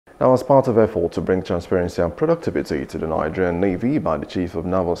That was part of effort to bring transparency and productivity to the Nigerian Navy by the Chief of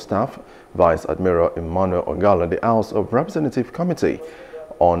Naval Staff, Vice Admiral Emmanuel Ogala. The House of Representative Committee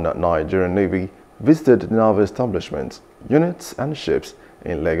on Nigerian Navy visited the naval establishments, units and ships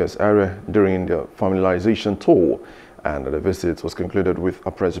in Lagos area during the familiarization tour, and the visit was concluded with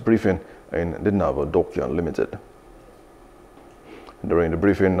a press briefing in the Naval Dockyard Limited. During the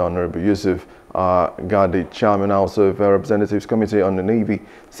briefing, Honorable Yusuf Gadi, Chairman House of Representatives Committee on the Navy,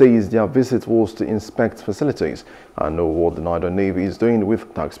 says their visit was to inspect facilities and know what the Nigerian Navy is doing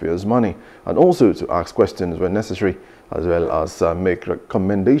with taxpayers' money, and also to ask questions when necessary, as well as make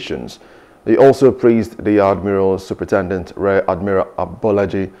recommendations. They also praised the Admiral Superintendent Rear Admiral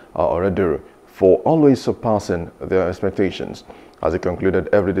Abolaji Oreduru for always surpassing their expectations, as he concluded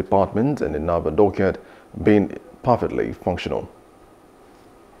every department in the Naval Dockyard being perfectly functional.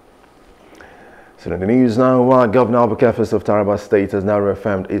 So in the news now, Governor Kefas of Taraba State has now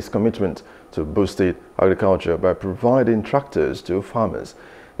reaffirmed his commitment to boosting agriculture by providing tractors to farmers.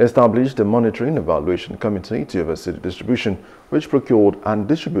 He established a monitoring evaluation committee to oversee the distribution, which procured and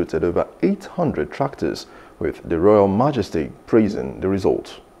distributed over 800 tractors, with the Royal Majesty praising the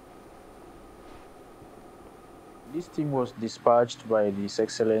result. This team was dispatched by His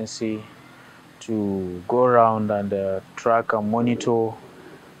Excellency to go around and track and monitor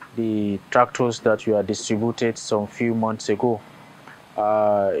the tractors that were distributed some few months ago.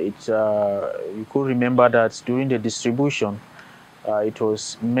 You could remember that during the distribution, it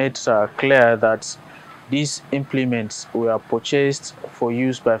was made clear that these implements were purchased for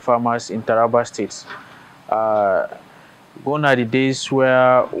use by farmers in Taraba State. Gone are the days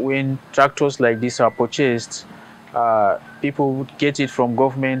where when tractors like this are purchased, people would get it from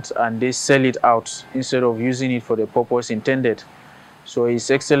government and they sell it out instead of using it for the purpose intended. So His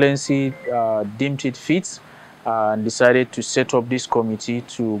Excellency deemed it fit and decided to set up this committee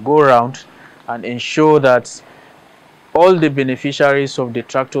to go around and ensure that all the beneficiaries of the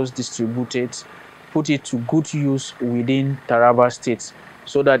tractors distributed put it to good use within Taraba State,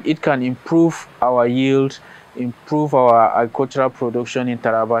 so that it can improve our yield, improve our agricultural production in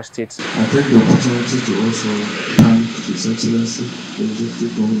Taraba State. I take the opportunity to also thank His Excellency, the Deputy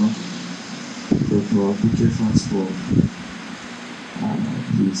Governor, Governor Kefas, for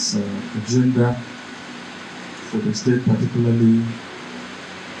his agenda for the state, particularly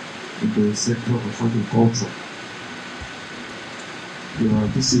in the sector of agriculture. Your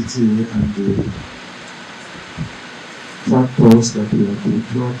visiting and the factors that were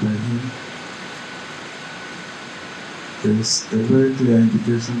procured by him is a very clear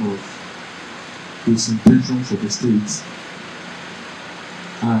indication of his intention for the state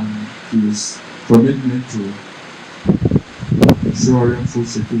and his commitment to ensuring food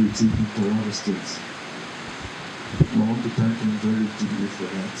security in Taraba State. I want to thank him very deeply for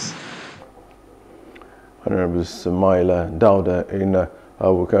that. Honorable Samaila Dauda in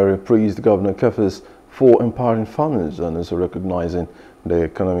Wukari praised Governor Kefas for empowering farmers and also recognizing the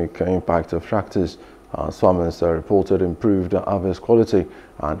economic impact of tractors, as farmers reported improved harvest quality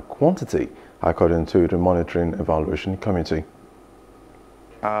and quantity, according to the Monitoring Evaluation Committee.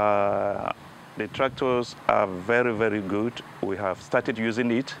 The tractors are very, very good. We have started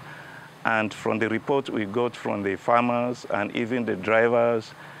using it, and from the report we got from the farmers and even the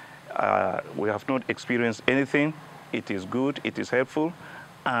drivers, we have not experienced anything. It is good, it is helpful,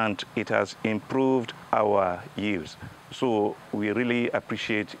 and it has improved our yields. So we really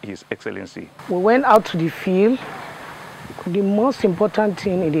appreciate His Excellency. We went out to the field. The most important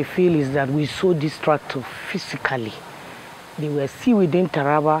thing in the field is that we saw this tractor physically. They were still within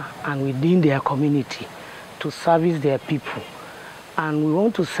Taraba and within their community to service their people. And we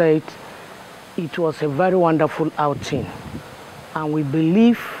want to say it was a very wonderful outing. And we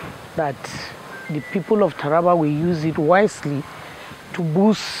believe that the people of Taraba will use it wisely to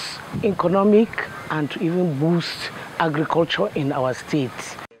boost economic and to even boost agriculture in our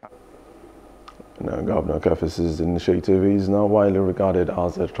state. Now, Governor Kefas' initiative is now widely regarded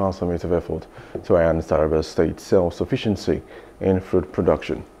as a transformative effort to enhance Taraba State's self-sufficiency in fruit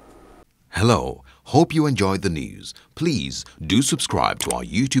production. Hello, hope you enjoyed the news. Please do subscribe to our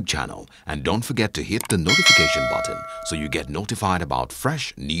YouTube channel and don't forget to hit the notification button so you get notified about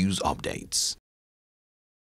fresh news updates.